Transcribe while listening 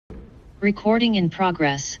Recording in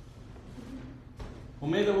progress.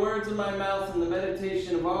 Well, may the words of my mouth and the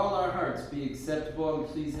meditation of all our hearts be acceptable and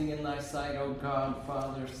pleasing in thy sight, O God,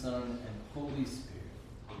 Father, Son, and Holy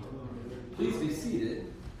Spirit. Please be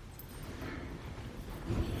seated.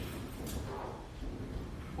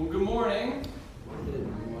 Well, good morning.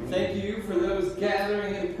 Thank you for those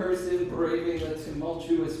gathering in person, braving the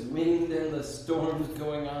tumultuous wind and the storms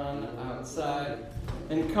going on outside,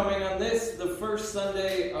 and coming on this, the first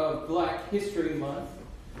Sunday of Black History Month.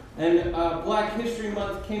 And Black History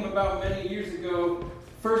Month came about many years ago,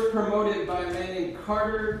 first promoted by a man named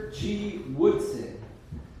Carter G. Woodson,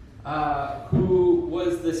 who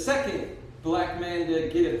was the second black man to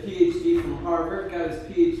get a PhD from Harvard, got his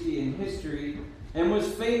PhD in history, and was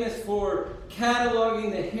famous for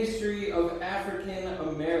cataloging the history of African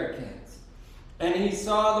Americans. And he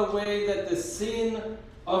saw the way that the sin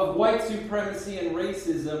of white supremacy and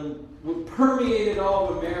racism permeated all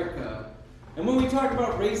of America. And when we talk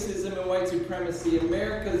about racism and white supremacy,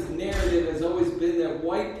 America's narrative has always been that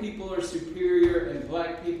white people are superior and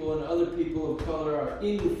black people and other people of color are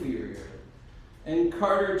inferior. And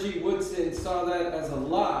Carter G. Woodson saw that as a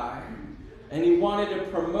lie, and he wanted to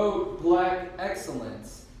promote black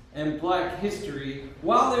excellence and black history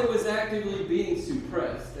while it was actively being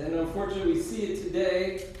suppressed. And unfortunately, we see it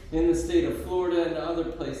today in the state of Florida and other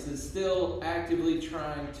places, still actively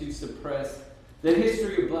trying to suppress the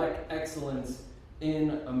history of black excellence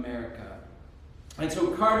in America. And so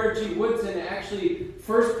Carter G. Woodson actually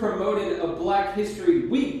first promoted a Black History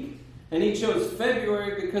Week, and he chose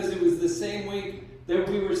February because it was the same week that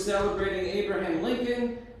we were celebrating Abraham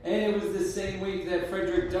Lincoln, and it was the same week that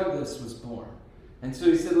Frederick Douglass was born. And so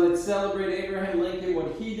he said, let's celebrate Abraham Lincoln,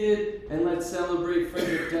 what he did, and let's celebrate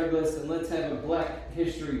Frederick Douglass, and let's have a Black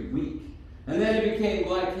History Week. And then it became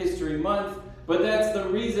Black History Month, but that's the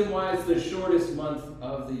reason why it's the shortest month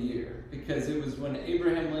of the year, because it was when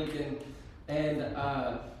Abraham Lincoln and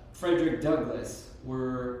Frederick Douglass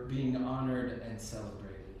were being honored and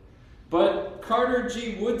celebrated. But Carter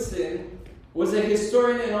G. Woodson was a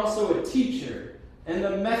historian and also a teacher. And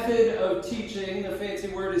the method of teaching, the fancy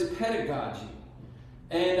word is pedagogy.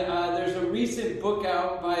 And there's a recent book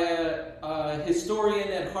out by a historian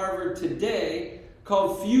at Harvard today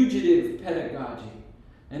called Fugitive Pedagogy.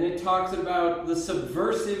 And it talks about the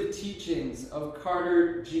subversive teachings of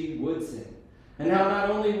Carter G. Woodson. And how not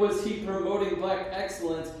only was he promoting black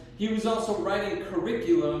excellence, he was also writing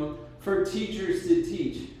curriculum for teachers to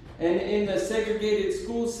teach. And in the segregated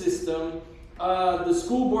school system, the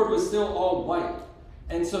school board was still all white.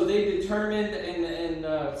 And so they determined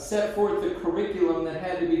and set forth the curriculum that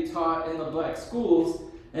had to be taught in the black schools.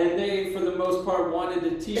 And they, for the most part, wanted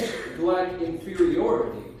to teach black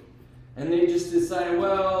inferiority. And they just decided,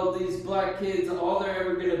 well, these black kids, all they're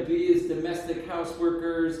ever going to be is domestic house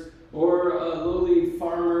workers or lowly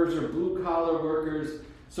farmers or blue-collar workers.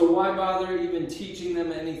 So why bother even teaching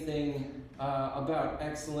them anything about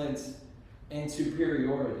excellence and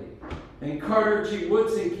superiority? And Carter G.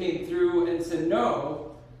 Woodson came through and said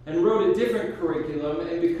no, and wrote a different curriculum.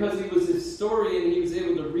 And because he was a historian, he was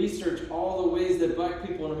able to research all the ways that black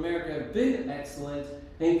people in America have been excellent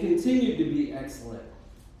and continue to be excellent.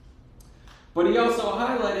 But he also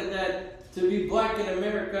highlighted that to be black in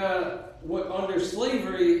America under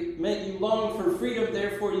slavery meant you longed for freedom,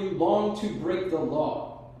 therefore you longed to break the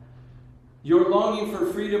law. Your longing for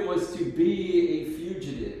freedom was to be a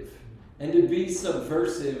fugitive and to be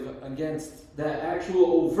subversive against the actual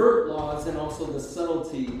overt laws and also the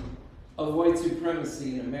subtlety of white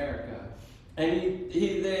supremacy in America. And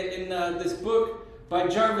in this book by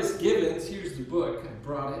Jarvis Gibbons, here's the book, I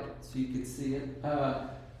brought it so you could see it,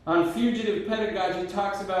 on Fugitive Pedagogy,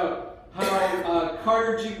 talks about how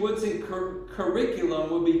Carter G. Woodson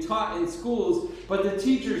curriculum would be taught in schools, but the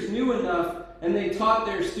teachers knew enough and they taught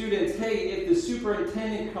their students, hey, if the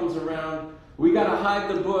superintendent comes around, we got to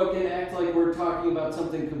hide the book and act like we're talking about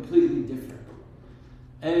something completely different.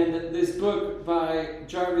 And this book by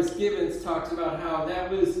Jarvis Gibbons talks about how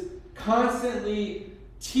that was constantly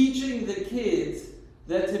teaching the kids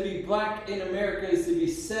that to be black in America is to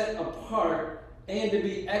be set apart and to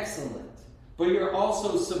be excellent, but you're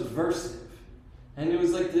also subversive. And it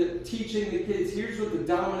was like teaching the kids, here's what the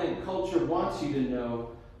dominant culture wants you to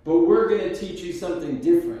know, but we're going to teach you something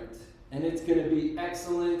different. And it's going to be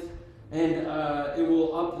excellent, and it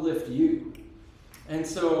will uplift you. And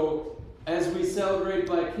so, as we celebrate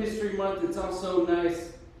Black History Month, it's also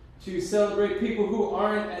nice to celebrate people who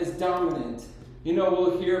aren't as dominant. You know,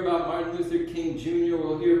 we'll hear about Martin Luther King Jr.,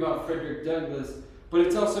 we'll hear about Frederick Douglass, but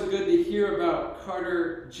it's also good to hear about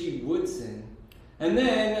Carter G. Woodson. And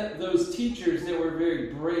then those teachers that were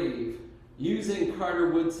very brave, using Carter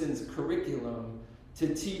Woodson's curriculum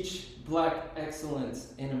to teach black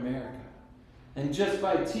excellence in America. And just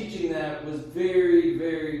by teaching that was very,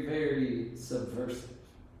 very, very subversive.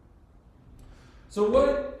 So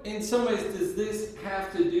what, in some ways, does this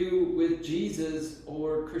have to do with Jesus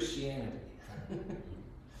or Christianity?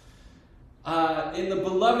 In the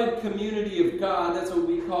beloved community of God, that's what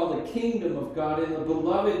we call the kingdom of God. In the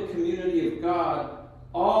beloved community of God,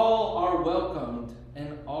 all are welcomed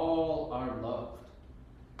and all are loved.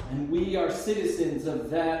 And we are citizens of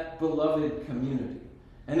that beloved community.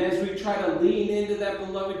 And as we try to lean into that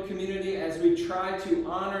beloved community, as we try to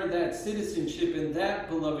honor that citizenship in that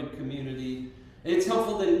beloved community, it's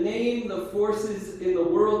helpful to name the forces in the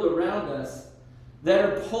world around us that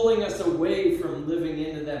are pulling us away from living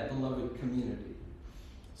into that beloved community.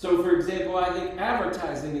 So, for example, I think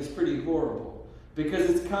advertising is pretty horrible because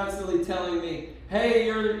it's constantly telling me, hey,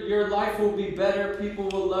 your life will be better, people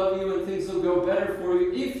will love you, and things will go better for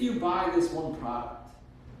you if you buy this one product.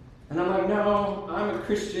 And I'm like, no, I'm a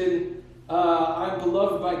Christian. I'm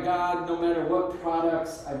beloved by God no matter what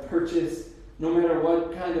products I purchase, no matter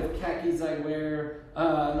what kind of khakis I wear,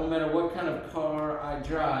 no matter what kind of car I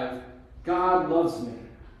drive. God loves me.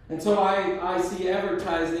 And so I see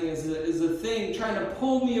advertising as a thing trying to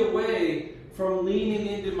pull me away from leaning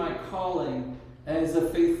into my calling as a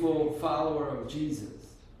faithful follower of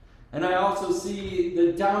Jesus. And I also see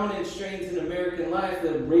the dominant strains in American life, the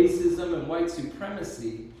racism and white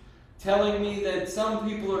supremacy, telling me that some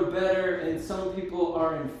people are better and some people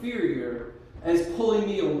are inferior, as pulling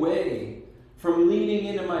me away from leaning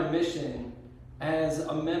into my mission as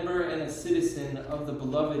a member and a citizen of the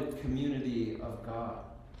beloved community of God.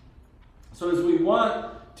 So as we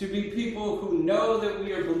want to be people who know that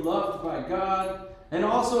we are beloved by God, and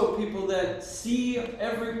also people that see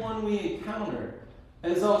everyone we encounter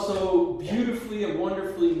as also beautifully and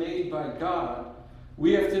wonderfully made by God,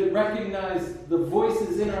 we have to recognize the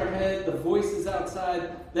voices in our head, the voices outside,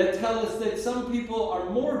 that tell us that some people are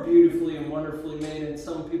more beautifully and wonderfully made and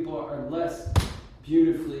some people are less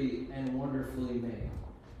beautifully and wonderfully made.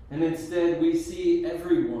 And instead, we see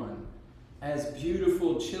everyone as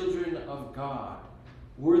beautiful children of God,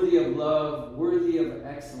 worthy of love, worthy of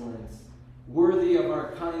excellence, worthy of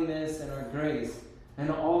our kindness and our grace, and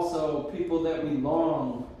also people that we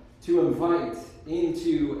long to invite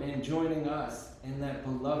into and joining us in that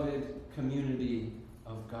beloved community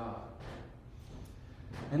of God.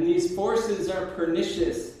 And these forces are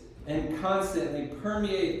pernicious and constant. They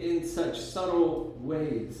permeate in such subtle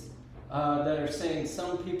ways that are saying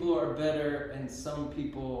some people are better and some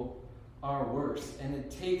people are worse. And it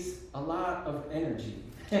takes a lot of energy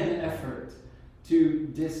and effort to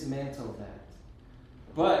dismantle that.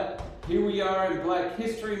 But here we are in Black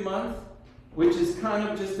History Month, which is kind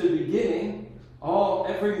of just the beginning.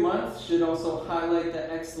 Every month should also highlight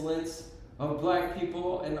the excellence of Black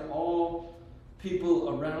people and all people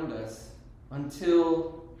around us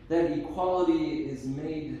until that equality is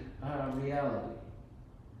made reality.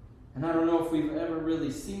 And I don't know if we've ever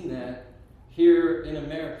really seen that here in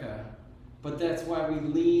America, but that's why we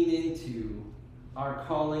lean into our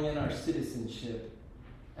calling and our citizenship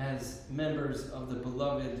as members of the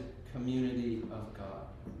beloved community of God.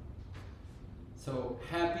 So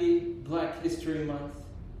happy Black History Month.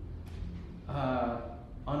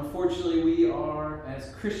 Unfortunately, we are,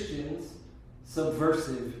 as Christians,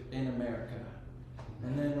 subversive in America.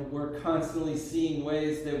 And then we're constantly seeing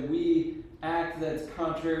ways that we act that's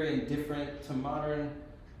contrary and different to modern,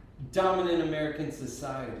 dominant American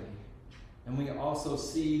society. And we also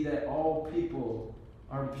see that all people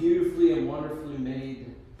are beautifully and wonderfully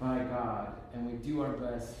made by God, and we do our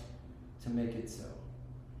best to make it so.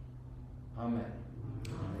 Amen.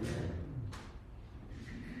 Amen.